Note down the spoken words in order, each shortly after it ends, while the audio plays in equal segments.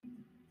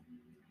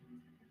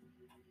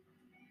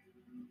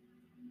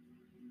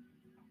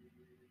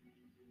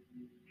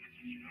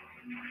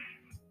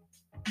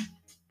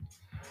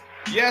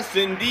Yes,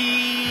 indeed.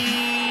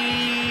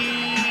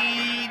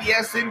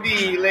 Yes,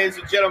 indeed. Ladies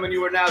and gentlemen,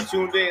 you are now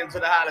tuned in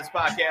to the hottest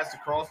podcast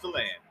across the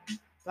land,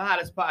 the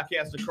hottest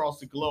podcast across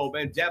the globe,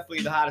 and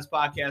definitely the hottest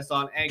podcast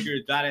on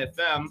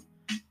Anchor.fm,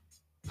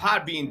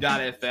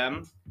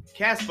 Podbean.fm,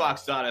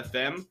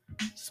 Castbox.fm,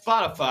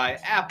 Spotify,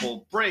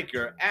 Apple,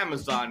 Breaker,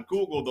 Amazon,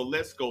 Google. The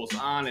list goes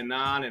on and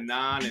on and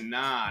on and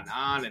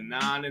on and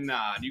on and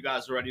on. You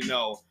guys already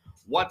know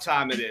what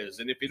time it is.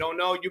 And if you don't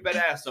know, you better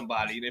ask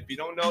somebody. And if you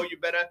don't know, you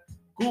better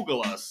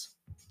Google us.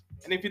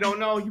 And if you don't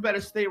know, you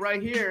better stay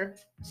right here.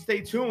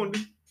 Stay tuned,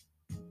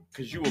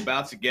 because you're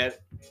about to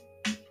get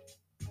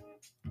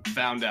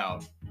found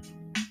out.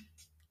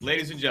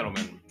 Ladies and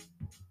gentlemen,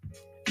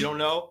 if you don't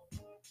know,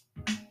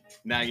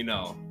 now you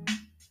know.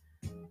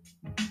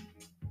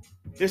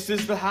 This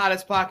is the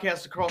hottest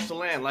podcast across the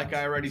land, like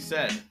I already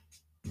said.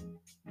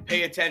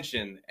 Pay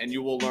attention and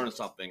you will learn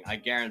something. I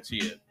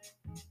guarantee it.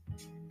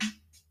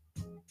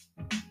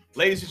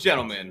 Ladies and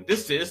gentlemen,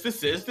 this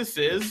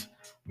is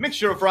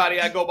Mixture of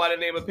Variety. I go by the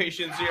name of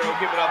Patient Zero.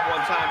 Give it up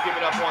one time. Give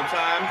it up one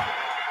time.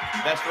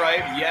 That's right.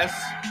 Yes.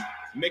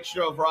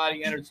 Mixture of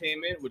Variety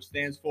Entertainment, which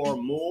stands for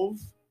MOVE.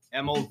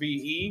 MOVE.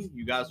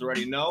 You guys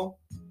already know.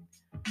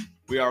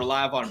 We are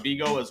live on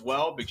Bigo as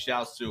well. Big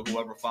shouts to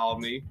whoever followed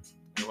me,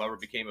 whoever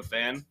became a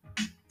fan.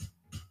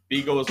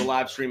 Bigo is a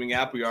live streaming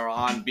app. We are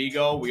on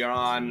Bigo. We are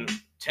on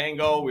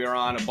Tango. We are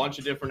on a bunch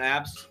of different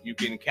apps. You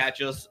can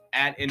catch us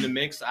at In The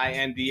Mix,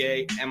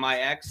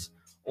 INDAMIX,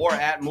 or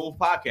at Move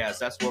Podcast.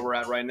 That's where we're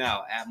at right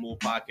now, at Move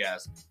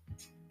Podcast.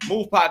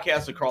 Move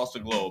Podcast across the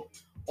globe.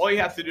 All you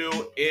have to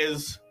do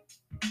is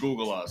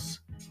Google us.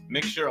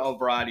 Mixture of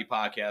Variety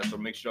Podcast or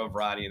Mixture of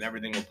Variety, and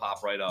everything will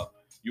pop right up.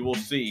 You will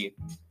see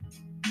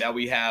that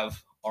we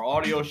have our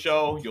audio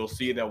show. You'll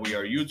see that we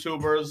are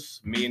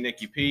YouTubers, me and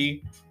Nikki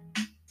P.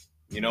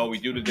 You know, we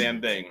do the damn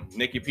thing.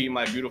 Nikki P,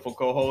 my beautiful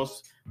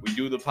co-host, we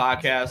do the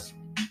podcast,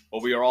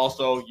 but we are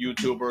also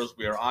YouTubers.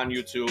 We are on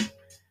YouTube.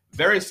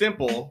 Very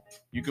simple.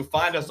 You can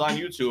find us on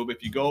YouTube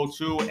if you go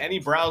to any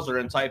browser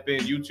and type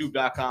in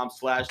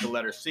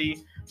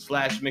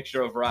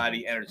youtube.com/C/Mixture of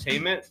Variety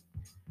Entertainment.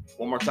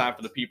 One more time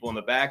for the people in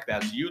the back.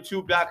 That's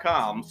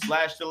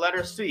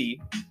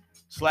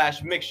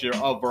youtube.com/C/Mixture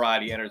of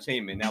Variety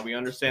Entertainment. Now, we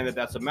understand that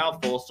that's a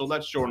mouthful, so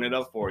let's shorten it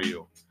up for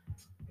you.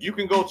 You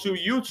can go to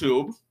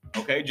YouTube,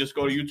 okay? Just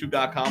go to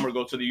youtube.com or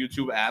go to the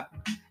YouTube app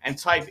and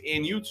type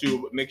in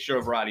YouTube Mixture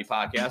of Variety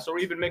Podcast, or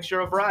even Mixture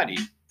of Variety.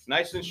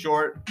 Nice and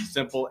short,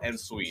 simple and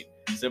sweet.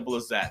 Simple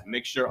as that.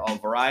 Mixture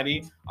of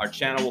Variety. Our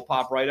channel will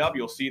pop right up.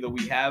 You'll see that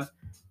we have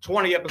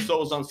 20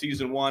 episodes on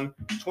season 1,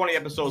 20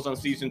 episodes on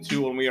season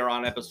 2, and we are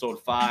on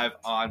episode 5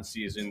 on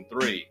season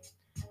 3.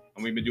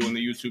 And we've been doing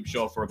the YouTube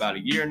show for about a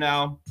year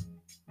now.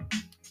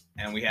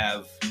 And we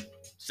have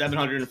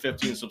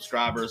 715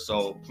 subscribers.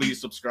 So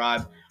please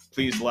subscribe,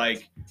 please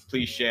like,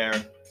 please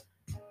share,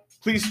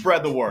 please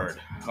spread the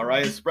word. All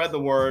right, spread the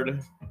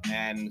word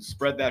and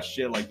spread that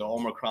shit like the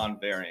Omicron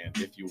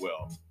variant, if you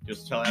will.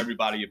 Just tell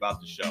everybody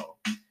about the show.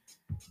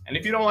 And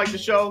if you don't like the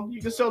show,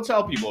 you can still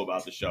tell people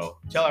about the show.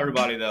 Tell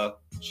everybody to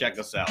check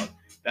us out.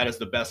 That is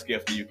the best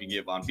gift that you can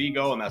give on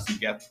Bigo, and that's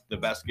the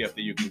best gift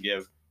that you can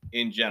give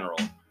in general.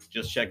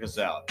 Just check us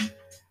out.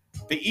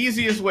 The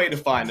easiest way to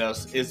find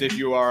us is if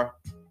you are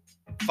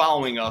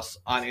following us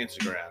on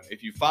Instagram.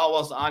 If you follow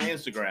us on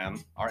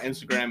Instagram, our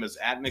Instagram is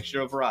at Mixture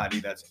of Variety.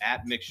 That's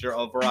at Mixture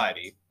of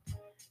Variety.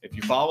 If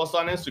you follow us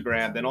on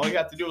Instagram, then all you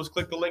have to do is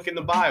click the link in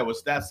the bio.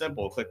 It's that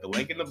simple. Click the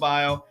link in the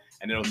bio,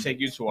 and it'll take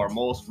you to our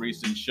most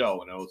recent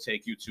show, and it'll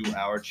take you to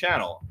our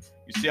channel.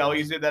 You see how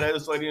easy that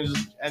is, ladies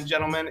and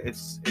gentlemen?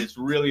 It's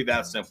really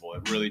that simple.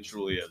 It really,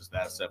 truly is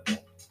that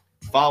simple.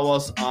 Follow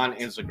us on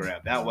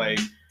Instagram. That way,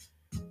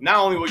 not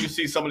only will you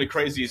see some of the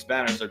craziest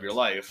banners of your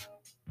life,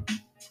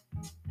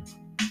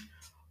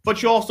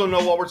 but you also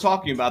know what we're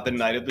talking about the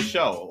night of the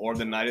show or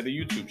the night of the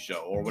YouTube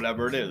show or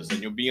whatever it is,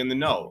 and you'll be in the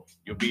know.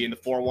 You'll be in the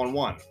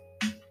 411.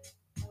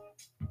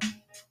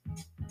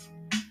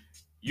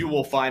 You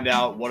will find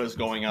out what is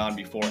going on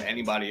before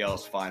anybody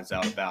else finds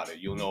out about it.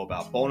 You'll know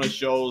about bonus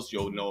shows.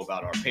 You'll know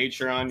about our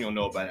Patreon. You'll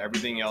know about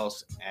everything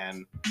else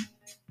and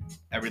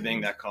everything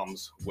that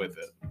comes with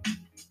it.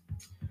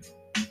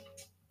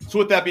 So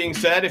with that being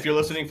said, if you're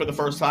listening for the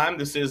first time,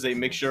 this is a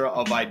mixture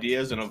of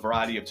ideas and a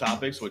variety of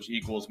topics, which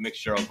equals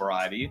Mixture of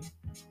Variety.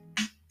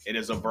 It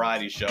is a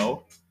variety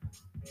show.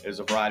 It is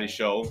a variety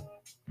show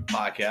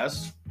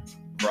podcast,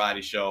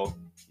 variety show,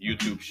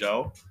 YouTube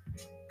show.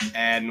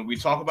 And we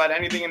talk about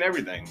anything and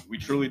everything. We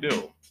truly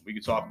do. We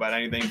can talk about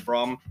anything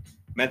from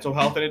mental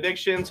health and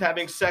addictions,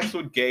 having sex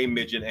with gay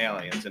midget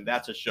aliens. And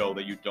that's a show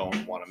that you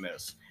don't want to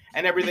miss.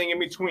 And everything in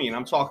between.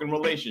 I'm talking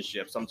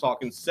relationships. I'm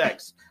talking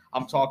sex.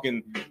 I'm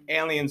talking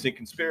aliens and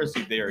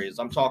conspiracy theories.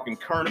 I'm talking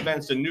current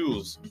events and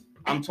news.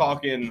 I'm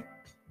talking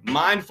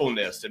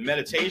mindfulness and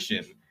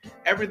meditation.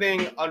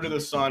 Everything under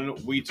the sun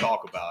we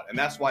talk about. And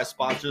that's why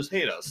sponsors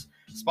hate us.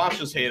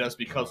 Sponsors hate us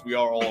because we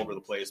are all over the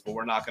place, but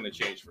we're not going to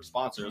change for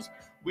sponsors.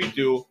 We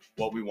do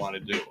what we want to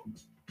do.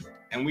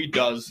 And we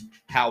does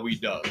how we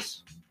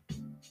does.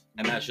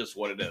 And that's just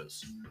what it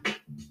is.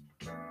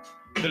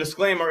 The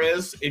disclaimer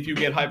is, if you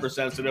get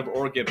hypersensitive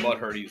or get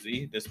butthurt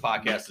easy, this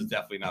podcast is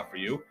definitely not for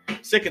you.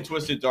 Sick and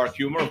twisted dark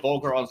humor,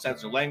 vulgar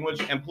uncensored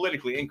language, and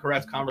politically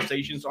incorrect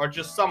conversations are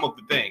just some of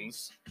the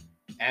things,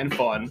 and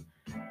fun,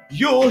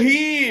 you'll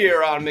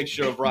hear on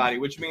Mixture of Variety,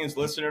 which means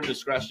listener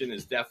discretion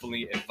is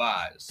definitely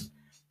advised.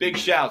 Big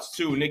shouts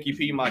to Nikki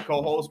P, my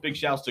co-host. Big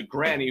shouts to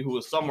Granny, who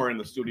is somewhere in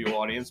the studio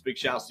audience. Big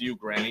shouts to you,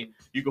 Granny.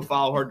 You can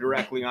follow her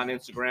directly on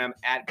Instagram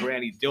at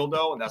Granny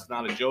Dildo, and that's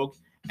not a joke,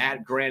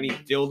 at Granny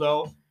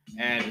Dildo.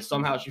 And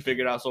somehow she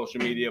figured out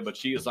social media, but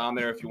she is on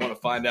there. If you want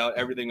to find out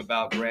everything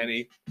about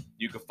Granny,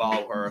 you can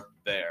follow her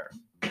there.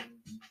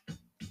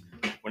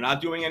 We're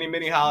not doing any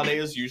mini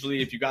holidays.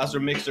 Usually, if you guys are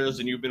mixers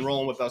and you've been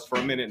rolling with us for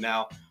a minute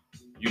now,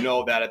 you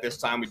know that at this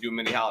time we do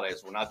mini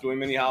holidays. We're not doing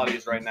mini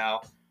holidays right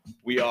now.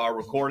 We are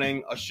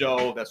recording a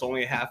show that's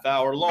only a half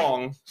hour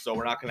long, so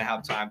we're not going to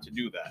have time to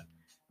do that.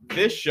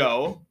 This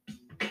show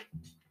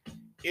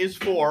is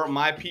for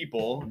my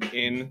people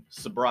in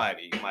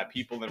sobriety, my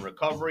people in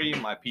recovery,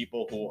 my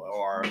people who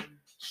are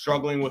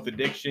struggling with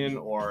addiction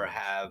or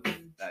have,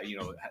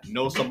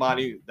 know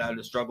somebody that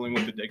is struggling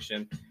with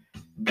addiction.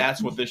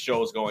 That's what this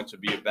show is going to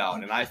be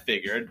about. And I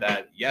figured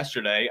that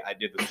yesterday I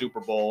did the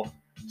Super Bowl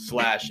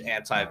 /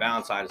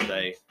 anti-Valentine's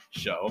Day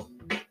show.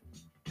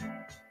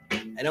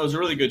 And it was a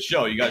really good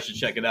show. You guys should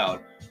check it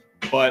out.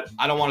 But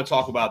I don't want to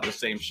talk about the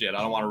same shit.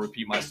 I don't want to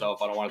repeat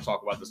myself. I don't want to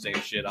talk about the same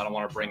shit. I don't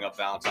want to bring up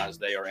Valentine's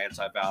Day or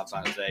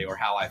anti-Valentine's Day or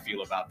how I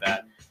feel about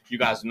that. You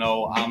guys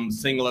know I'm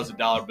single as a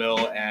dollar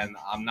bill and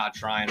I'm not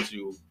trying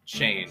to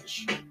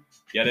change.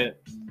 Get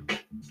it?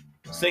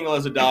 Single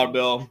as a dollar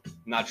bill,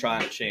 not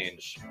trying to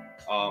change.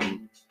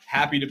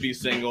 Happy to be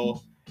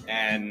single.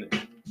 And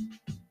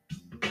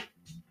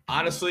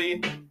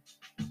honestly,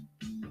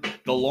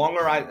 the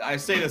longer I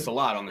say this a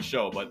lot on the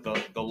show, but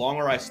the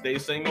longer I stay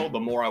single, the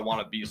more I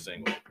want to be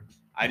single.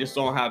 I just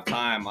don't have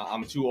time.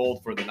 I'm too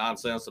old for the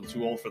nonsense. I'm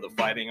too old for the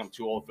fighting. I'm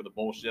too old for the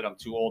bullshit. I'm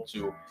too old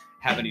to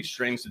have any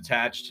strings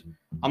attached.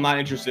 I'm not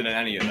interested in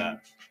any of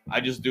that.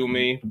 I just do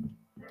me,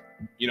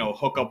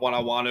 hook up when I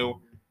want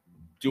to,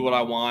 do what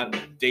I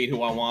want, date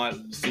who I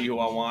want, see who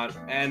I want,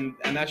 and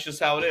that's just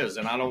how it is.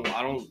 And I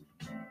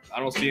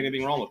don't see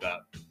anything wrong with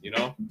that.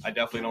 I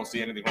definitely don't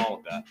see anything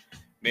wrong with that.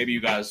 Maybe you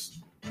guys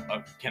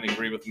can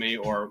agree with me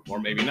or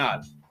maybe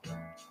not.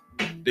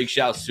 Big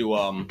shouts to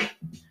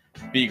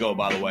Bigo,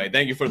 by the way.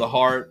 Thank you for the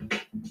heart.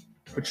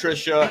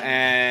 Patricia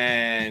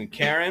and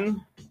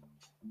Karen,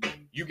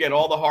 you get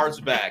all the hearts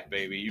back,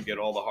 baby. You get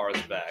all the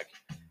hearts back.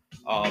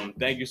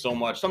 Thank you so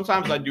much.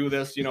 Sometimes I do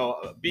this,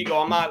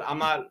 Bigo, I'm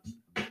not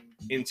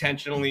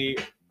intentionally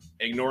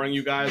ignoring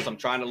you guys. I'm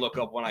trying to look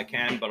up when I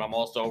can, but I'm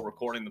also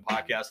recording the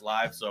podcast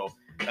live, so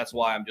that's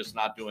why I'm just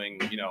not doing,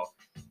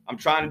 I'm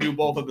trying to do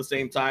both at the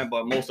same time,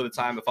 but most of the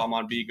time if I'm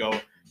on Bigo,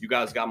 you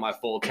guys got my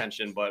full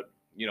attention. But,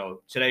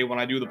 today when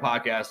I do the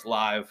podcast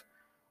live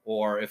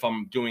or if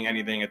I'm doing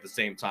anything at the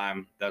same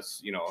time,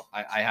 that's,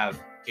 I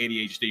have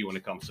ADHD when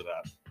it comes to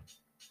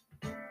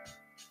that.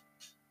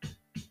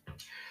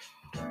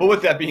 But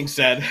with that being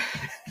said,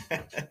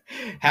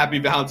 happy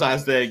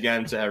Valentine's Day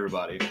again to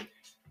everybody.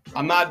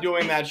 I'm not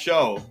doing that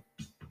show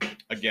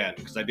again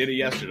because I did it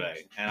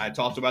yesterday and I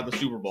talked about the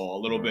Super Bowl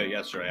a little bit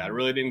yesterday. I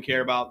really didn't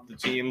care about the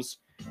teams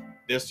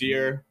this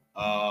year.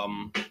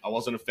 I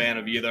wasn't a fan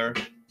of either.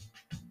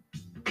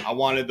 I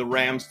wanted the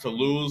Rams to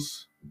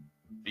lose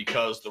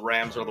because the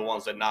Rams are the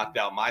ones that knocked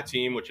out my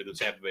team, which are the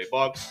Tampa Bay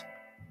Bucks.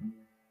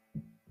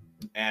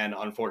 And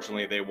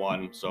unfortunately they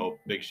won, so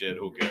big shit,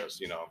 who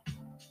cares,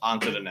 on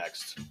to the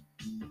next.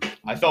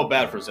 I felt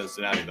bad for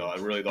Cincinnati though. I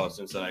really thought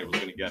Cincinnati was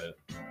going to get it.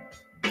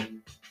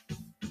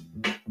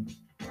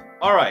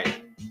 All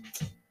right,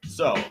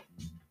 so,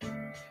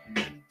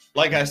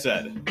 like I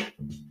said,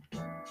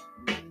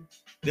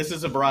 this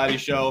is a variety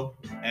show,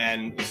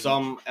 and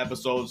some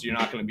episodes you're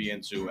not going to be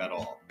into at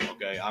all,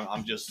 okay?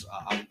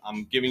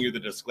 I'm giving you the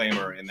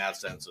disclaimer in that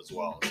sense as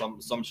well.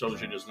 Some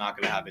shows you're just not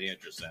going to have any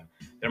interest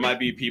in. There might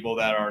be people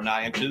that are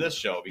not into this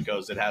show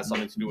because it has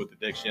something to do with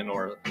addiction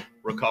or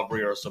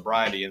recovery or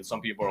sobriety, and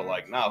some people are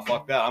like, nah,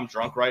 fuck that, I'm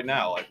drunk right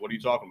now. Like, what are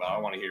you talking about? I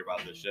don't want to hear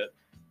about this shit.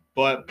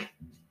 But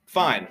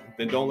fine,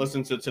 then don't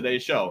listen to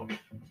today's show.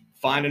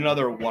 Find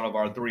another one of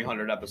our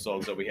 300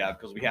 episodes that we have,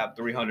 because we have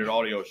 300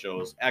 audio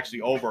shows,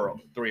 actually over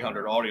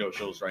 300 audio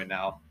shows right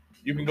now.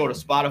 You can go to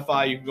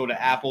Spotify, you can go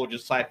to Apple,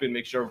 just type in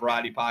Mixture of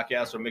Variety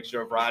Podcast or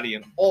Mixture of Variety,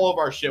 and all of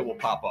our shit will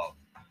pop up.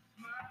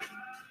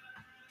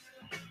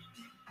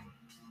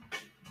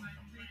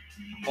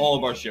 All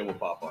of our shit will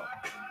pop up.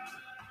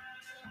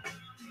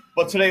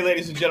 But today,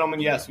 ladies and gentlemen,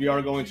 yes, we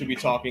are going to be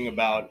talking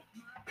about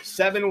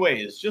 7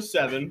 ways, just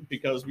 7,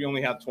 because we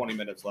only have 20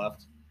 minutes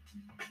left.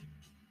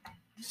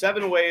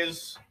 7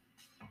 ways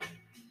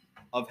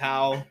of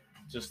how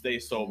to stay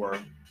sober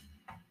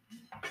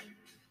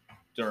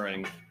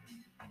during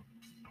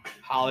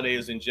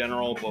holidays in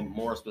general, but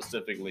more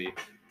specifically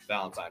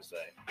Valentine's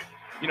Day.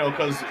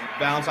 Because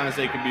Valentine's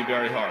Day can be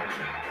very hard.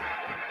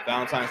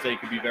 Valentine's Day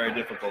can be very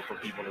difficult for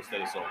people to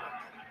stay sober.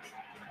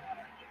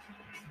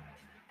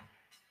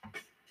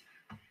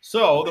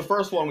 So the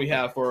first one we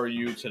have for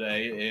you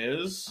today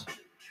is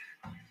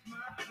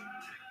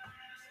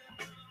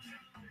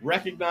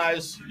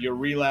recognize your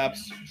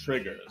relapse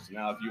triggers.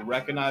 Now, if you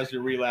recognize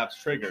your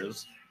relapse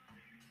triggers,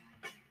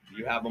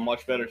 you have a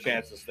much better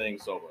chance of staying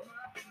sober.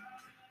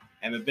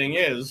 And the thing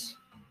is,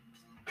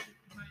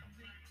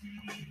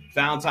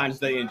 Valentine's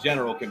Day in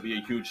general can be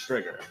a huge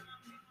trigger.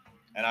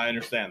 And I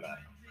understand that.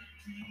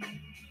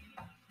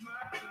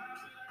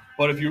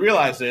 But if you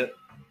realize it,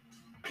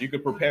 you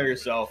could prepare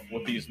yourself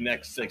with these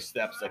next 6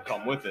 steps that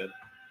come with it,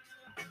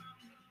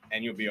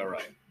 and you'll be all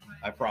right.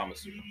 I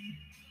promise you.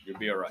 You'll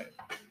be all right.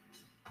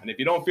 And if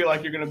you don't feel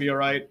like you're going to be all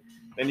right,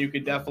 then you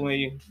could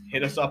definitely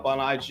hit us up on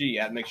IG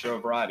at Mixture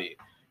of Variety.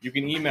 You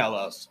can email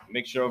us,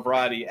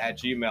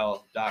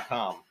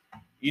 mixtureofvariety@gmail.com.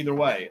 Either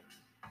way,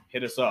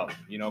 hit us up,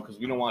 because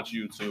we don't want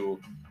you to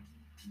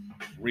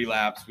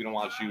relapse. We don't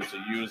want you to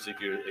use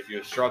if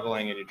you're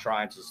struggling and you're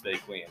trying to stay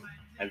clean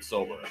and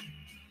sober.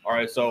 All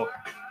right, so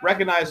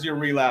recognize your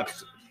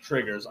relapse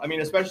triggers. I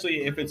mean,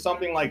 especially if it's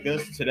something like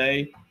this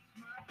today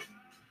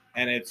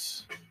and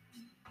it's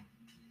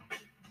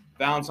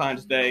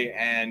Valentine's Day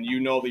and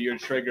you know that your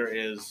trigger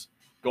is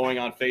going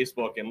on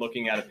Facebook and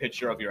looking at a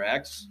picture of your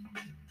ex,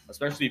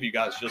 especially if you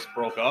guys just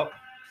broke up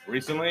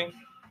recently,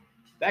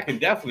 that can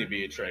definitely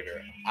be a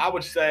trigger. I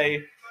would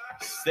say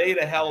stay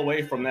the hell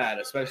away from that,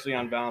 especially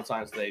on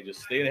Valentine's Day.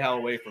 Just stay the hell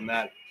away from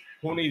that.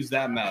 Who needs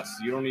that mess?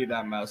 You don't need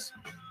that mess.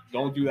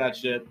 Don't do that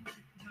shit.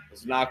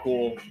 It's not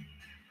cool.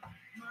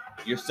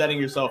 You're setting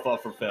yourself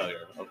up for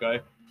failure, okay?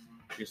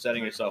 You're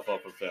setting yourself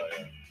up for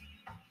failure.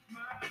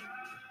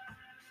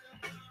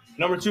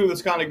 Number 2,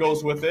 this kind of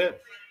goes with it.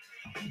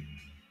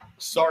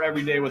 Start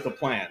every day with a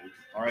plan,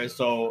 all right?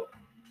 So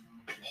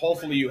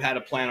hopefully you had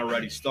a plan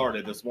already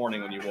started this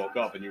morning when you woke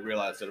up and you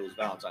realized that it was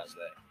Valentine's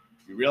Day.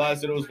 You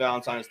realized that it was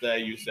Valentine's Day.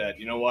 You said,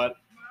 you know what?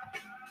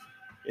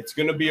 It's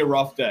going to be a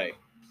rough day.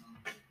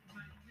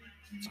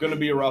 It's going to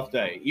be a rough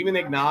day. Even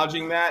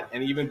acknowledging that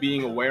and even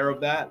being aware of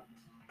that,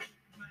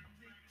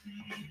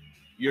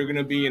 you're going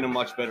to be in a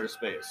much better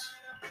space.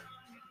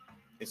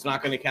 It's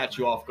not going to catch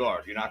you off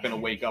guard. You're not going to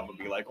wake up and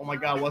be like, oh my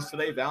God, what's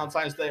today?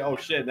 Valentine's Day? Oh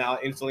shit, now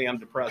instantly I'm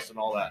depressed and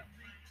all that.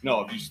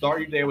 No, if you start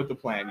your day with the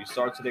plan, you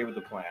start today with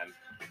the plan.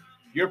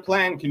 Your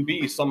plan can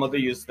be some of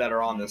these that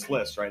are on this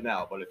list right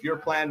now. But if your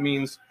plan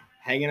means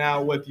hanging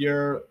out with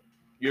your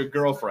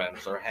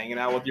girlfriends or hanging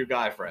out with your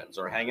guy friends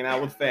or hanging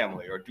out with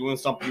family or doing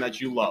something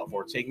that you love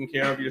or taking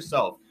care of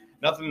yourself,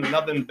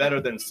 nothing better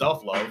than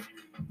self-love,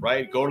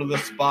 right? Go to the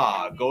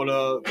spa, go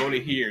to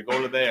here,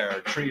 go to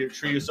there,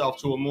 treat yourself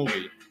to a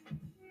movie.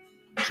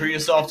 Treat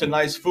yourself to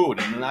nice food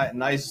and a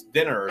nice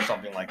dinner or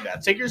something like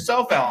that. Take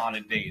yourself out on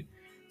a date.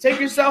 Take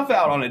yourself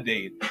out on a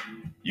date.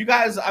 You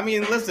guys, I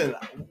mean, listen,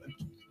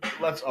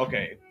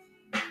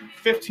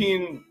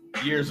 15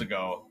 years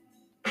ago,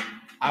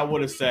 I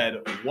would have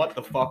said, what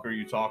the fuck are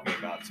you talking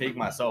about? Take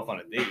myself on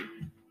a date.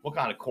 What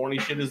kind of corny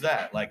shit is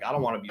that? Like, I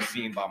don't want to be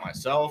seen by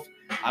myself.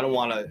 I don't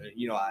want to,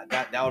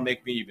 that would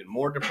make me even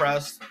more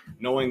depressed,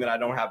 knowing that I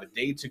don't have a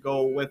date to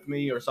go with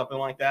me or something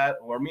like that.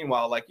 Or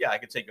meanwhile, like, yeah, I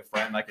could take a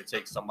friend. I could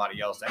take somebody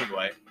else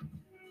anyway.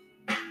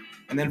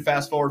 And then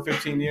fast forward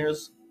 15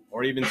 years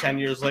or even 10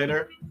 years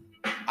later,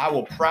 I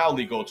will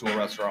proudly go to a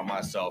restaurant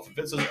myself.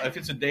 If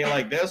it's a day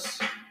like this,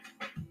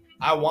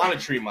 I want to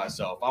treat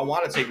myself. I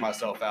want to take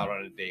myself out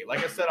on a date.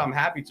 Like I said, I'm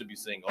happy to be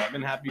single.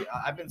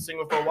 I've been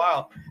single for a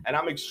while, and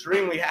I'm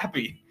extremely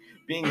happy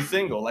being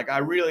single. Like, I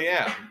really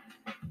am.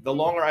 The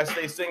longer I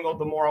stay single,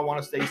 the more I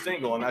want to stay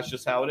single, and that's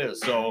just how it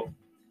is. So,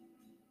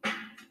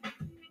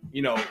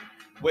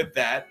 with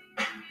that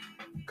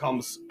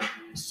comes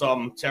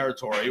some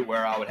territory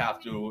where I would have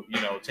to,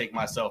 take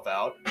myself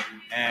out.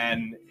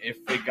 And if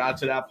it got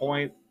to that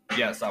point,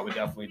 yes, I would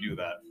definitely do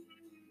that.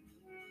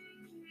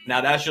 Now,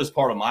 that's just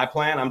part of my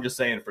plan. I'm just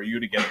saying for you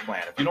to get a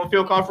plan. If you don't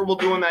feel comfortable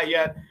doing that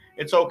yet,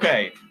 it's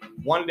okay.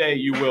 One day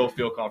you will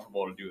feel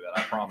comfortable to do that.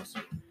 I promise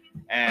you.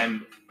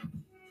 And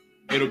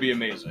it'll be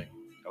amazing.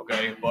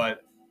 Okay?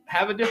 But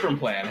have a different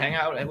plan. Hang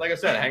out, like I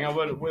said, hang out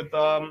with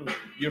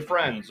your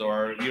friends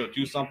or,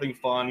 do something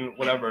fun,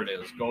 whatever it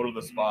is. Go to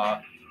the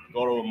spa,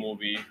 go to a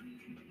movie,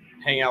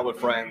 hang out with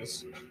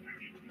friends.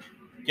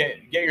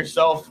 Get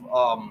yourself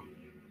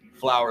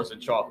flowers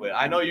and chocolate.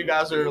 I know you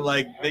guys are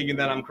like thinking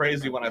that I'm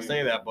crazy when I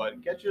say that,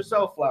 but get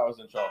yourself flowers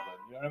and chocolate.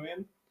 You know what I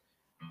mean?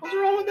 What's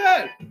wrong with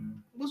that?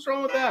 What's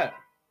wrong with that?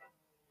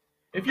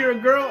 If you're a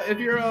girl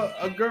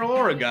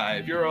or a guy,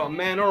 if you're a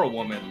man or a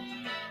woman,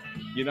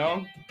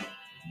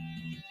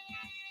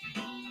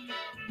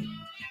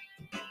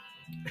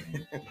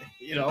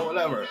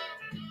 whatever.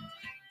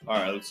 All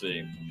right, let's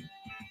see.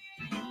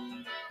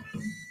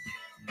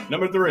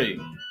 Number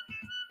 3.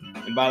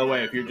 And by the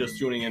way, if you're just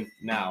tuning in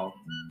now,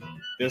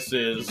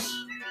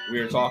 we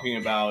are talking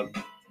about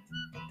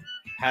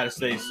how to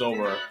stay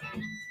sober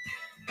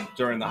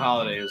during the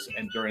holidays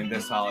and during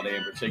this holiday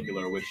in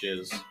particular, which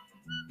is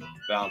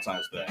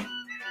Valentine's Day.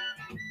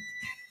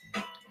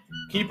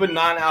 Keep a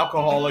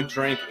non-alcoholic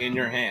drink in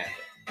your hand.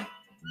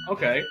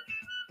 Okay,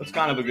 that's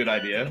kind of a good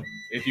idea.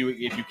 If you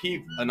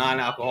keep a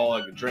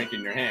non-alcoholic drink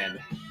in your hand,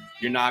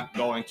 you're not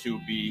going to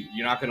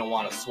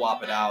want to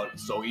swap it out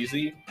so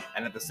easy.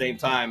 And at the same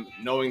time,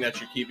 knowing that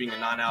you're keeping a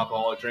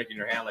non-alcoholic drink in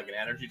your hand, like an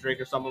energy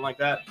drink or something like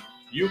that,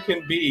 you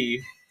can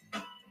be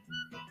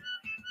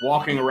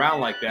walking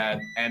around like that,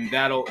 and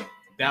that'll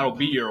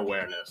be your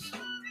awareness.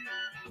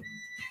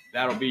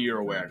 That'll be your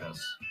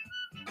awareness,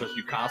 because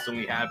you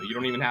constantly have it. You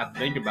don't even have to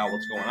think about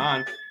what's going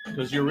on,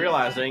 because you're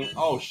realizing,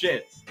 oh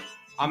shit,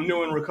 I'm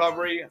new in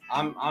recovery.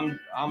 I'm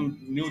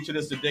new to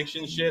this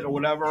addiction shit or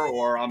whatever,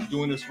 or I'm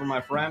doing this for my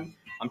friend.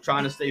 I'm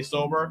trying to stay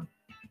sober,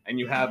 and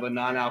you have a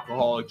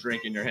non-alcoholic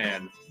drink in your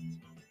hand.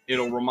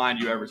 It'll remind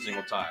you every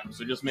single time.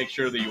 So just make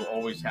sure that you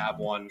always have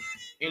one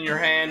in your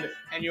hand,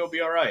 and you'll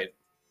be all right.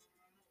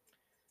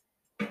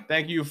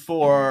 Thank you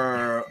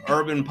for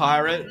Urban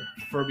Pirate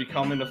for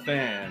becoming a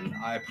fan.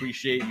 I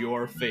appreciate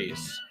your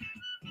face.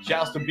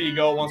 Shouts to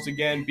Bigo once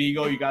again.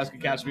 Bigo, you guys can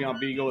catch me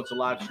on Bigo. It's a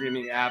live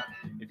streaming app.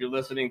 If you're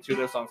listening to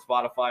this on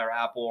Spotify or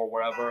Apple or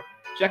wherever,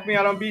 check me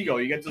out on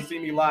Bigo. You get to see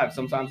me live.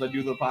 Sometimes I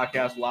do the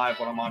podcast live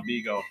when I'm on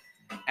Bigo.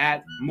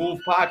 At Move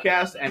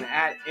Podcast and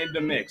at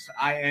Indamix,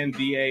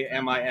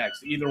 INDAMIX,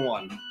 either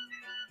one.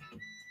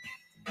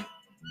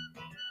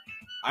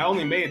 I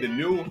only made the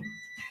new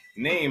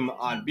name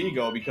on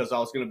Bigo because I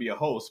was going to be a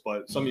host,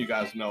 but some of you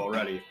guys know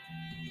already.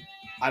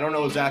 I don't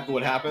know exactly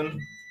what happened,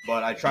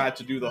 but I tried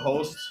to do the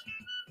host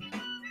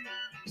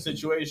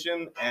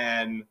situation,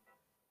 and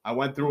I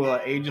went through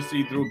an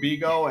agency through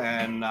Bigo,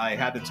 and I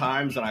had the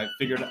times, and I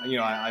figured,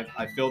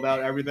 I filled out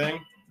everything.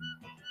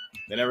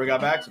 They never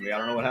got back to me. I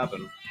don't know what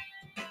happened.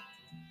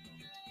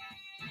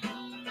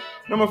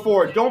 Number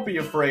 4, don't be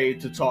afraid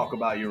to talk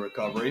about your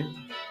recovery.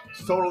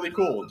 It's totally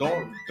cool.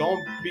 Don't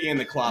be in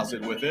the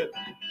closet with it.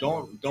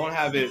 Don't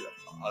have it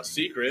a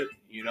secret.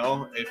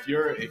 If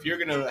you're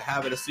gonna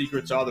have it a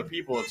secret to other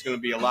people, it's gonna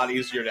be a lot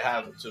easier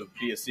to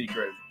be a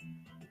secret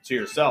to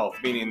yourself.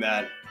 Meaning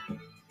that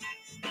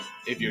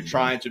if you're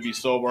trying to be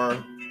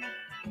sober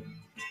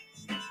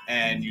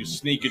and you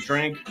sneak a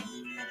drink,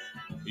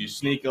 you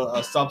sneak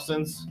a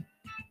substance,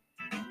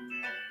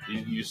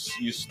 you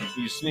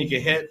sneak a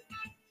hit,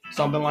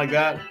 something like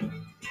that,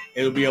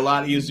 it'll be a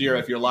lot easier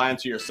if you're lying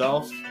to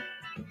yourself,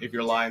 if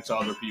you're lying to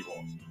other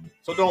people.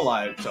 So don't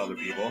lie to other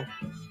people.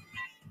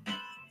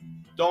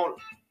 Don't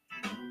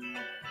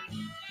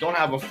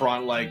have a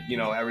front like,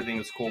 everything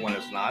is cool when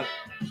it's not.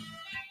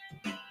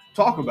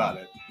 Talk about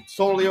it. It's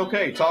totally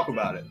okay. Talk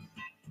about it.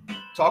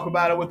 Talk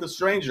about it with a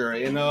stranger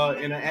in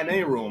an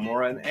NA room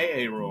or an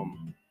AA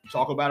room.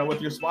 Talk about it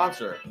with your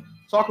sponsor.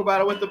 Talk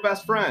about it with the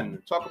best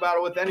friend. Talk about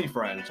it with any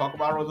friend. Talk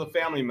about it with a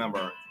family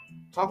member.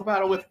 Talk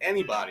about it with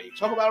anybody.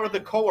 Talk about it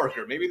with a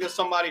coworker. Maybe there's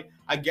somebody,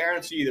 I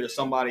guarantee there's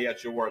somebody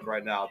at your work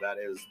right now that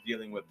is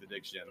dealing with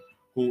addiction,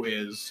 who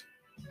is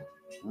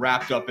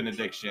wrapped up in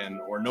addiction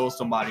or knows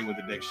somebody with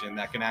addiction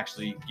that can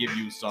actually give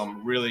you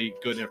some really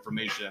good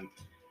information,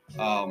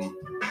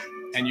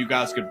 and you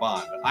guys could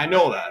bond. I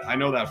know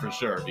that for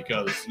sure,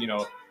 because,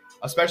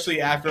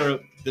 especially after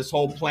this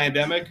whole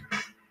pandemic,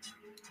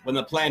 when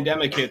the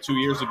pandemic hit 2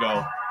 years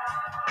ago,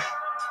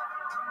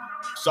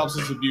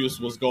 substance abuse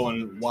was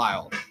going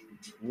wild,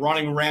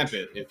 running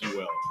rampant, if you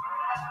will.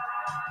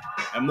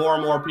 And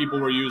more people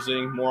were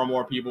using, more and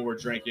more people were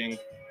drinking,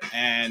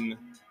 and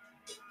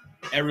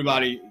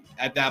everybody,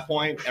 at that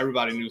point,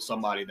 everybody knew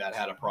somebody that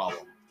had a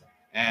problem.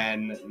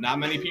 And not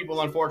many people,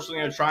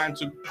 unfortunately, are trying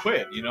to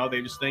quit.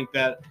 They just think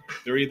that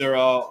they're either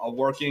a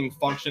working,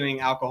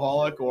 functioning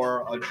alcoholic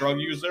or a drug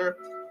user,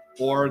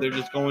 or they're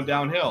just going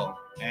downhill.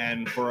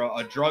 And for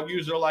a drug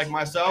user like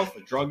myself,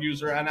 a drug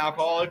user and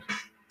alcoholic,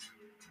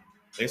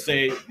 they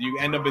say you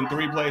end up in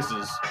 3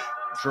 places: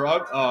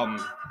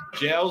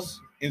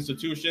 jails,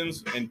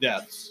 institutions, and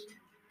deaths.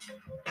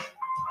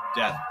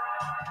 Death.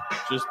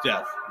 Just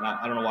death.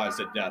 I don't know why I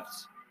said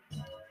deaths.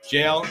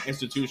 Jail,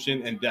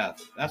 institution, and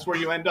death. That's where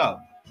you end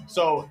up.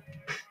 So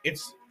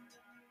it's,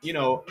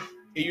 it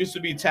used to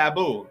be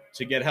taboo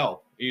to get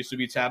help. It used to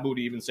be taboo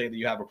to even say that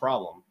you have a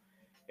problem.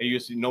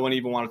 No one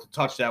even wanted to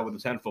touch that with a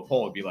 10-foot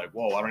pole. It'd be like,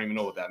 whoa, I don't even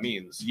know what that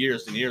means.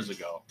 Years and years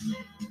ago.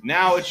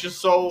 Now it's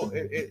just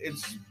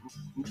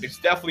it's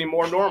definitely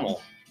more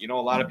normal. A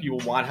lot of people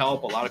want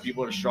help. A lot of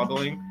people are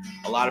struggling.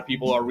 A lot of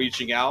people are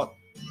reaching out.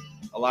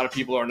 A lot of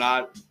people are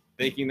not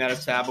thinking that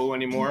it's taboo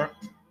anymore.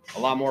 A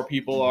lot more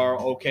people are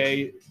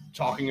okay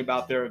talking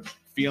about their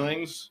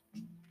feelings.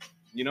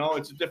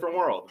 It's a different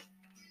world.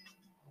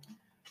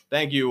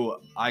 Thank you,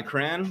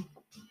 Ikran.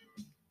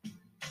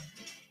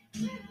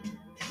 I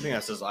think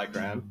that says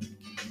Ikran.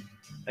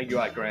 Thank you,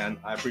 Ikran.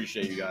 I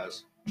appreciate you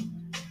guys.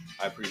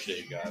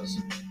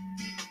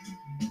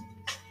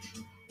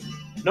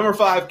 Number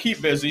 5,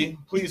 keep busy.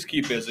 Please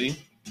keep busy.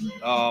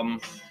 On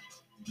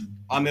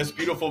this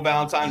beautiful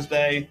Valentine's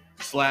Day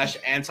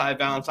 /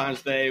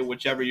 anti-Valentine's Day,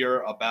 whichever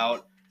you're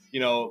about,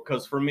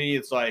 because for me,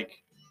 it's like,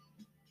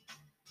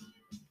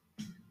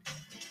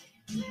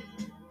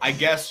 I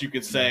guess you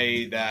could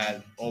say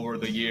that over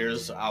the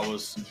years, I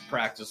was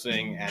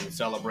practicing and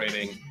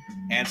celebrating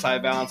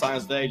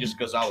anti-Valentine's Day just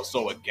because I was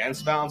so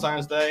against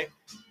Valentine's Day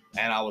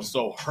and I was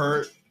so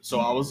hurt. So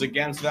I was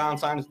against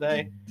Valentine's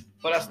Day.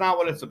 But that's not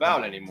what it's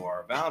about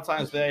anymore.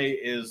 Valentine's Day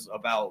is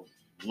about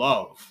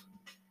love.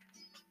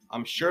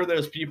 I'm sure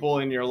there's people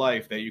in your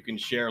life that you can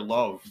share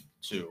love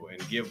to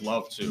and give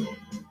love to,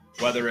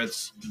 whether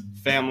it's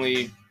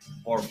family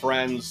or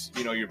friends,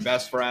 your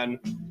best friend,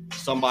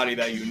 somebody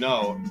that you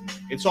know.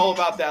 It's all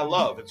about that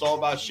love. It's all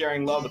about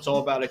sharing love. It's all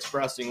about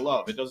expressing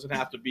love. It doesn't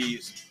have to be,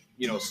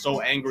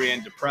 so angry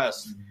and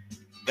depressed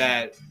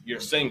that you're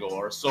single,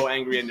 or so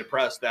angry and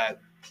depressed that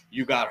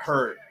you got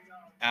hurt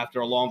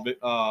after a long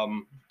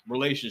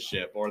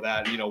relationship, or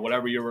that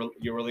whatever your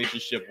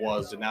relationship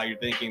was, and now you're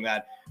thinking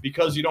that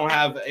because you don't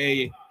have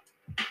a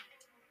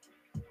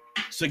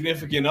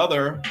significant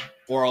other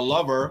or a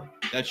lover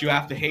that you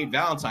have to hate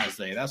Valentine's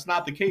Day. That's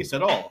not the case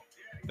at all.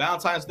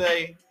 Valentine's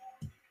Day,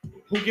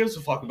 who gives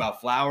a fuck about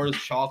flowers,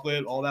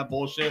 chocolate, all that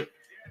bullshit?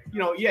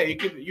 Yeah,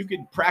 you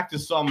could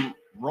practice some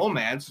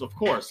romance, of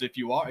course, if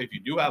you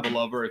do have a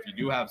lover, if you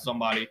do have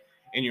somebody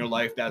in your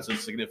life that's a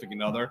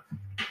significant other.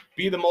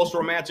 Be the most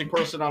romantic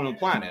person on the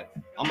planet.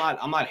 I'm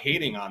not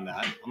hating on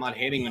that. I'm not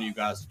hating on you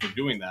guys for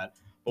doing that.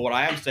 But what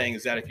I am saying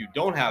is that if you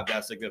don't have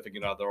that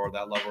significant other or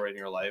that lover in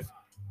your life,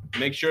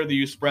 make sure that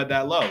you spread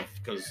that love,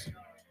 because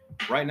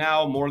right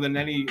now, more than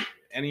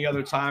any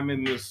other time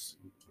in this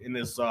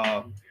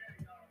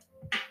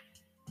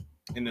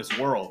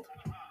world,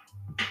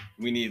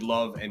 we need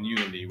love and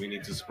unity. We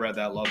need to spread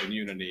that love and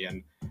unity,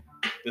 and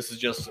this is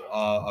just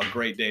a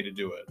great day to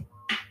do it.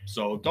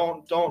 So don't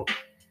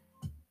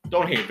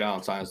hate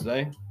Valentine's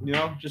Day.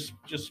 Just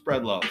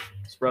spread love,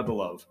 spread the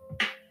love,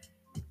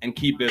 and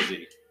keep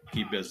busy.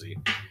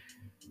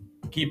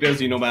 Keep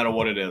busy no matter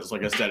what it is.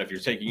 Like I said, if you're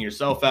taking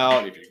yourself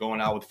out, if you're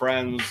going out with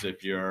friends,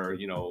 if you're,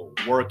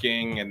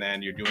 working and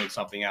then you're doing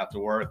something after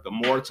work, the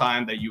more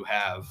time that you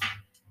have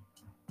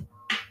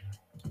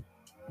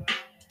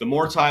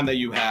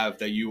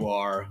that you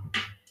are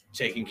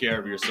taking care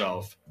of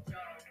yourself,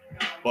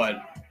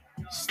 but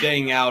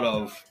staying out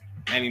of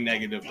any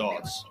negative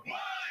thoughts,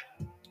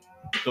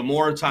 the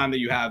more time that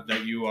you have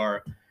that you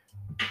are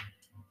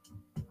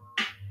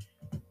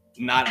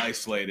not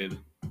isolated.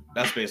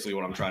 That's basically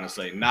what I'm trying to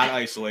say. Not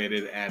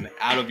isolated and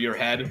out of your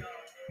head,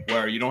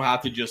 where you don't have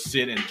to just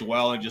sit and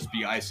dwell and just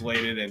be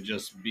isolated and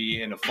just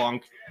be in a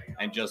funk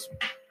and just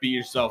beat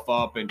yourself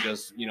up and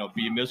just,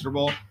 be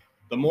miserable.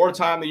 The more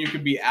time that you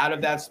could be out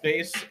of that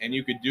space and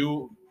you could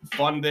do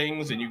fun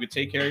things and you could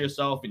take care of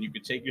yourself and you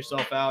could take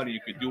yourself out and you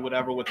could do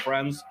whatever with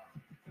friends,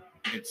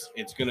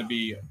 it's going to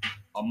be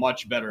a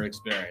much better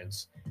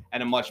experience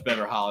and a much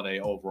better holiday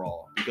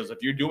overall. Because if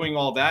you're doing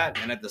all that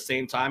and at the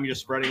same time you're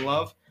spreading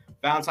love,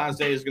 Valentine's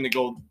Day is going to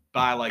go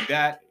by like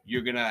that.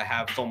 You're going to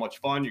have so much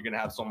fun. You're going to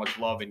have so much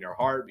love in your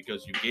heart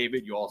because you gave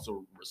it. You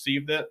also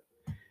received it.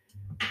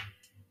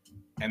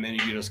 And then you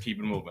can just keep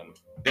it moving.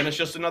 Then it's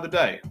just another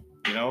day,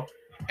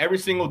 Every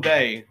single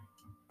day,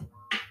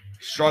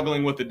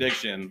 struggling with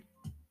addiction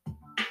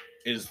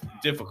is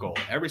difficult.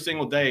 Every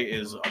single day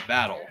is a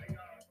battle.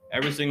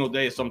 Every single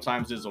day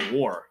sometimes is a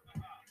war.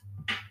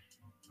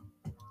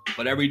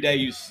 But every day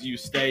you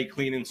stay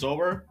clean and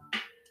sober.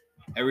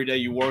 Every day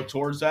you work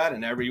towards that,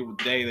 and every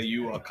day that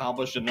you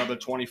accomplish another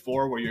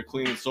 24 where you're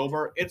clean and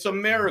sober, it's a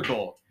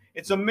miracle.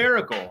 It's a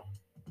miracle.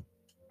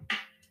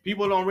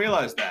 People don't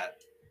realize that.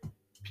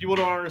 People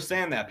don't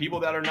understand that. People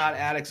that are not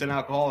addicts and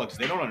alcoholics,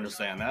 they don't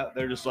understand that.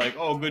 They're just like,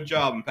 oh, good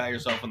job, and pat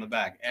yourself on the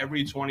back.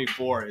 Every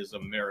 24 is a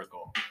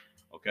miracle,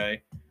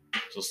 okay?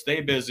 So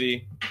stay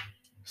busy,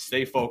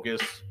 stay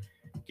focused,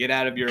 get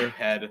out of your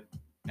head,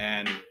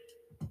 and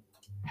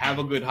have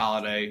a good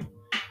holiday.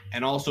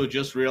 And also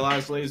just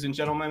realize, ladies and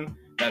gentlemen,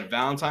 that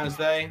Valentine's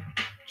Day,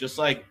 just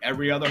like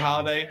every other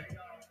holiday,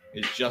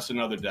 is just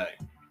another day.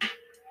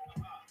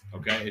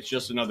 Okay? It's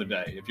just another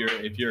day.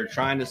 If you're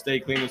trying to stay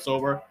clean and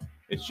sober,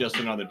 it's just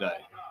another day.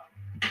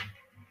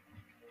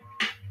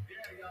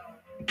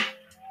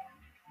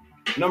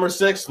 Number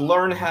 6,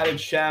 learn how to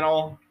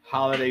channel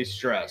holiday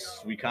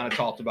stress. We kind of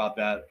talked about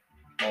that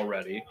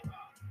already,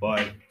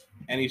 but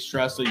any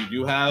stress that you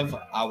do have,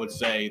 I would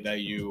say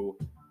that you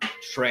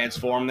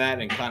transform that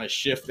and kind of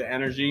shift the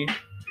energy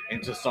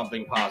into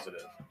something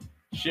positive.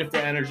 Shift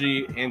the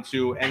energy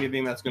into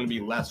anything that's going to be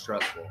less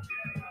stressful.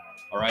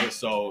 All right,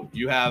 so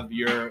you have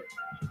your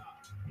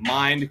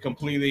mind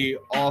completely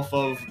off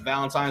of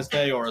Valentine's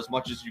Day, or as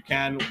much as you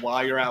can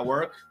while you're at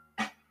work.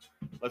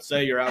 Let's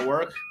say you're at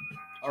work.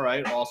 All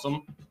right,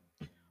 awesome.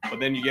 But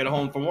then you get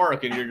home from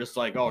work and you're just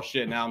like, oh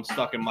shit, now I'm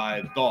stuck in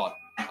my thought.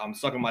 I'm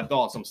stuck in my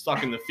thoughts. I'm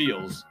stuck in the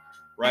feels,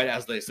 right?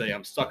 As they say,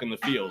 I'm stuck in the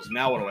feels.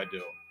 Now what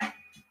do?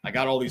 I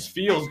got all these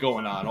feels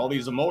going on, all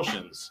these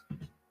emotions.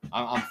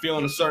 I'm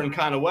feeling a certain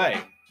kind of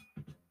way.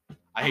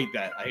 I hate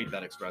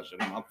that expression.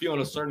 I'm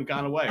feeling a certain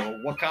kind of way.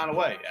 Well, what kind of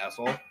way,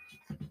 asshole?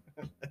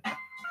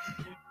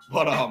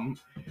 But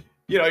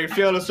you're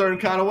feeling a certain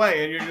kind of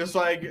way, and you're just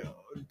like,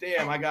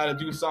 damn, I got to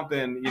do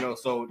something,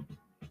 So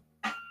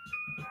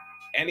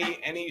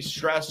any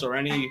stress or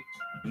any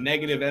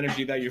negative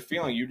energy that you're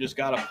feeling, you just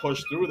got to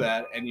push through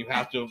that, and you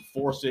have to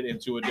force it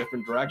into a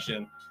different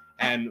direction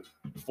and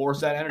force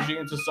that energy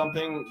into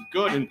something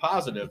good and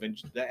positive, and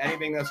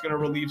anything that's going to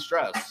relieve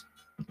stress.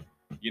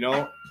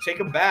 Take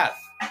a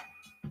bath.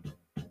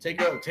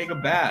 Take a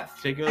bath.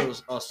 Take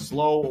a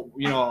slow,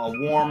 a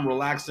warm,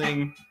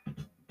 relaxing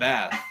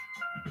bath.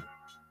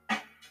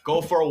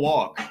 Go for a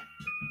walk.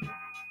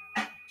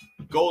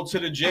 Go to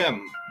the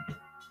gym.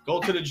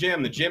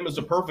 The gym is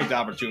a perfect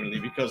opportunity,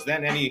 because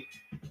then any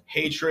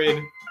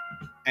hatred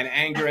and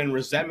anger and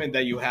resentment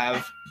that you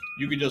have,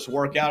 you could just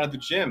work out at the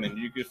gym and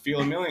you could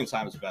feel a million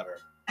times better.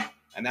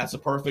 And that's a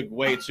perfect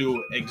way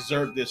to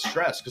exert this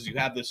stress, because you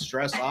have this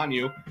stress on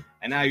you,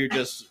 and now you're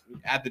just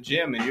at the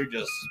gym and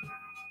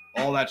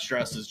all that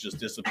stress is just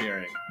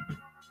disappearing.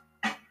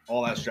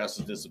 All that stress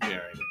is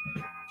disappearing.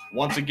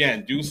 Once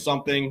again, do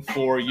something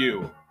for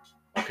you.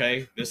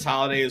 Okay? This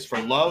holiday is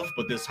for love,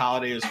 but this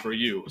holiday is for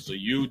you. So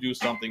you do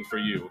something for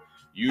you.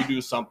 You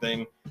do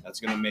something that's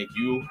going to make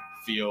you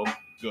feel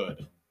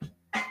good.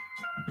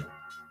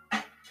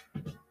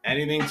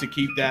 Anything to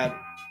keep that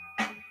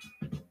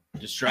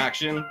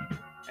distraction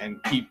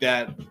and keep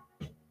that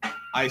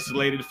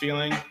isolated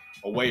feeling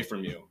away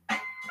from you.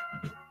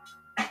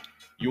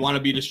 You want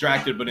to be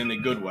distracted, but in a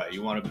good way.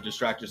 You want to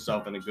distract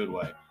yourself in a good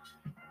way.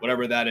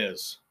 Whatever that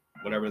is.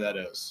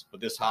 But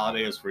this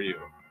holiday is for you.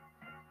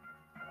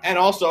 And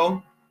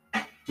also,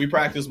 we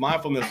practice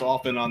mindfulness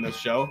often on this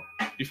show.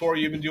 Before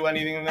you even do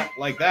anything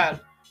like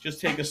that,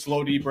 just take a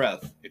slow, deep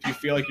breath. If you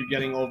feel like you're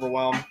getting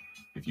overwhelmed,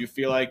 if you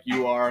feel like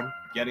you are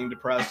getting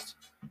depressed,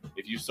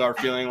 if you start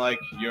feeling like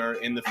you're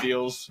in the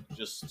feels,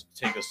 just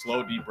take a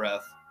slow, deep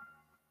breath.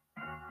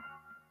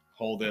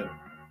 Hold it.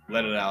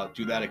 Let it out.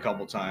 Do that a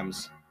couple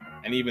times.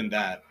 And even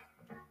that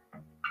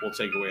will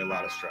take away a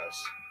lot of stress.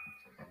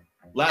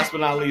 Last but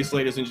not least,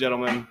 ladies and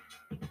gentlemen,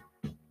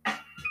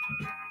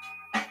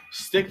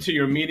 stick to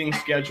your meeting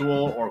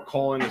schedule or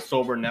call in a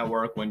sober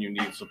network when you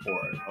need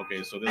support.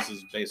 Okay, so this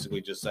is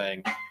basically just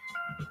saying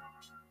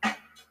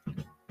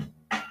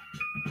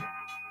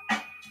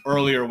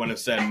earlier when it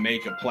said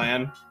make a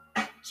plan.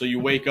 So you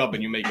wake up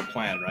and you make a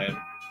plan, right?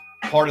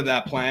 Part of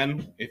that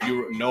plan, if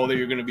you know that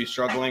you're going to be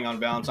struggling on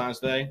Valentine's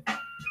Day,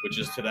 which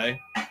is today,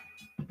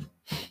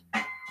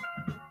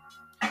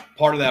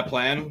 part of that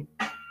plan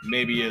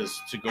maybe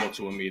is to go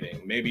to a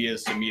meeting. Maybe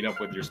is to meet up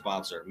with your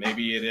sponsor.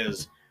 Maybe it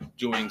is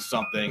doing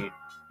something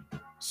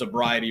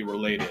sobriety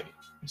related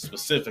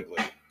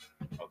specifically,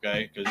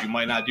 okay? Because you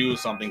might not do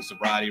something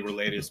sobriety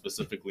related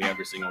specifically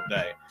every single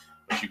day,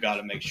 but you got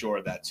to make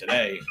sure that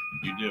today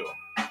you do.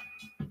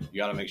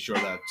 You got to make sure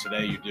that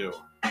today you do.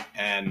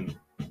 And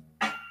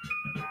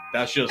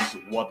that's just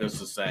what this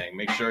is saying.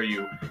 Make sure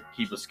you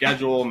keep a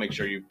schedule. Make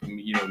sure you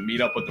meet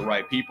up with the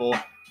right people.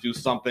 Do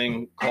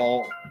something,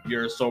 call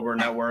your sober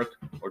network,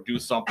 or do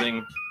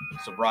something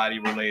sobriety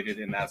related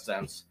in that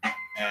sense.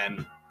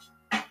 And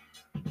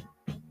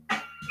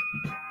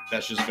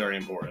that's just very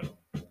important.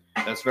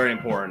 That's very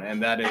important. And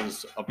that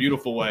is a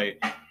beautiful way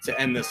to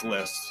end this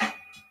list,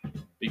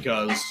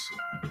 because,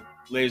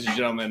 ladies and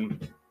gentlemen,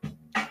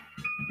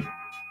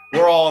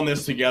 we're all in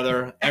this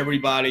together.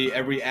 Everybody,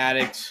 every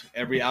addict,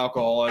 every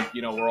alcoholic,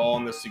 we're all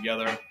in this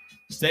together.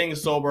 Staying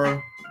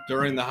sober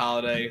during the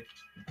holiday.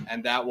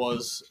 And that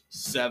was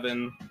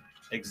 7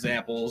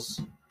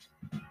 examples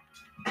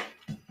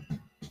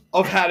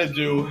of how to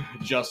do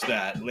just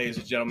that. Ladies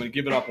and gentlemen,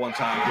 give it up one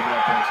time. Give it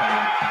up one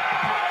time.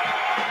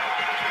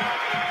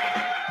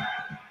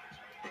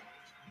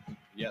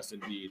 Yes,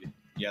 indeed.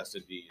 Yes,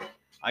 indeed.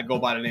 I go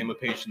by the name of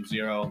Patient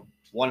Zero,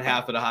 one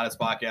half of the hottest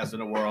podcast in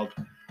the world.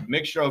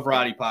 Mixture of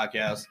Variety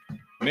podcast.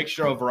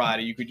 Mixture of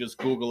Variety. You could just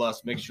Google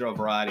us, Mixture of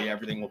Variety.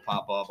 Everything will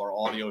pop up. Our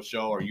audio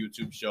show, our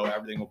YouTube show,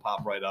 everything will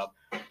pop right up.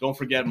 Don't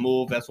forget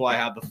Move. That's why I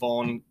have the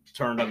phone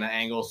turned on the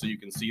angle so you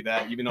can see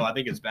that, even though I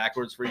think it's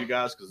backwards for you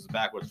guys, because it's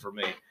backwards for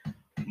me.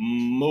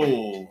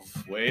 Move.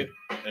 Wait.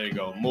 There you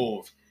go.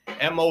 Move.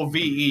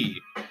 MOVE.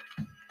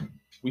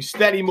 We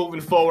steady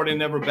moving forward and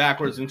never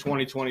backwards in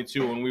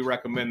 2022, and we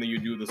recommend that you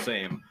do the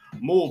same.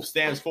 MOVE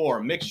stands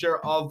for Mixture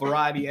of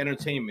Variety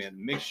Entertainment.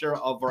 Mixture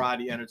of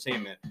Variety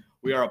Entertainment.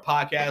 We are a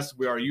podcast,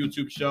 we are a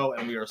YouTube show,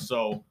 and we are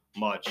so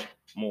much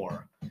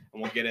more.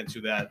 And we'll get into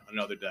that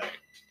another day.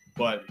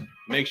 But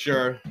make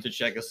sure to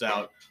check us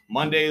out.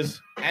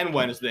 Mondays and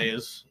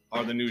Wednesdays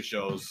are the new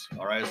shows.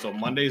 All right, so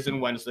Mondays and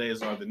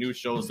Wednesdays are the new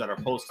shows that are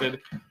posted.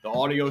 The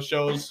audio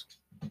shows,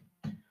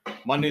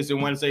 Mondays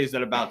and Wednesdays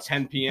at about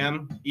 10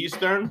 p.m.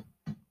 Eastern.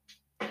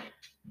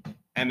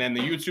 And then the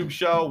YouTube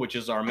show, which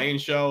is our main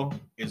show,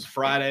 is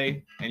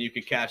Friday. And you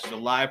can catch the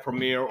live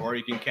premiere, or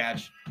you can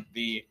catch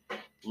the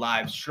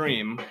live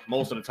stream.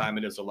 Most of the time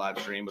it is a live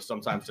stream, but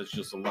sometimes it's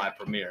just a live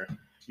premiere.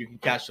 You can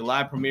catch the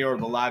live premiere or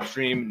the live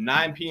stream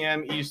 9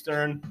 p.m.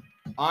 Eastern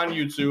on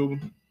YouTube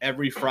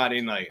every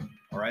Friday night.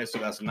 All right, so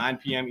that's 9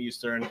 p.m.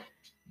 Eastern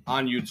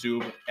on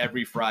YouTube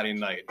every Friday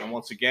night. And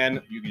once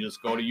again, you can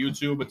just go to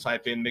YouTube and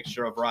type in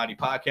Mixture of Variety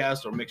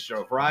Podcast or Mixture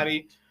of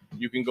Variety.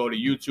 You can go to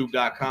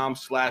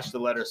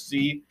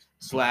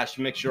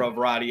youtube.com/C/Mixture of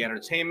Variety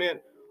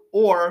Entertainment,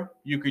 or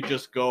you could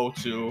just go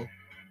to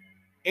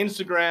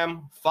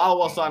Instagram,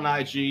 follow us on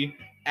IG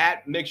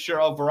at Mixture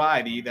of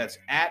Variety. That's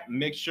at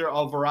Mixture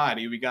of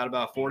Variety. We got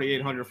about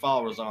 4,800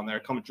 followers on there.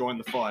 Come join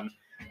the fun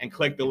and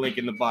click the link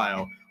in the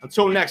bio.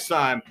 Until next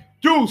time,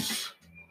 Deuce.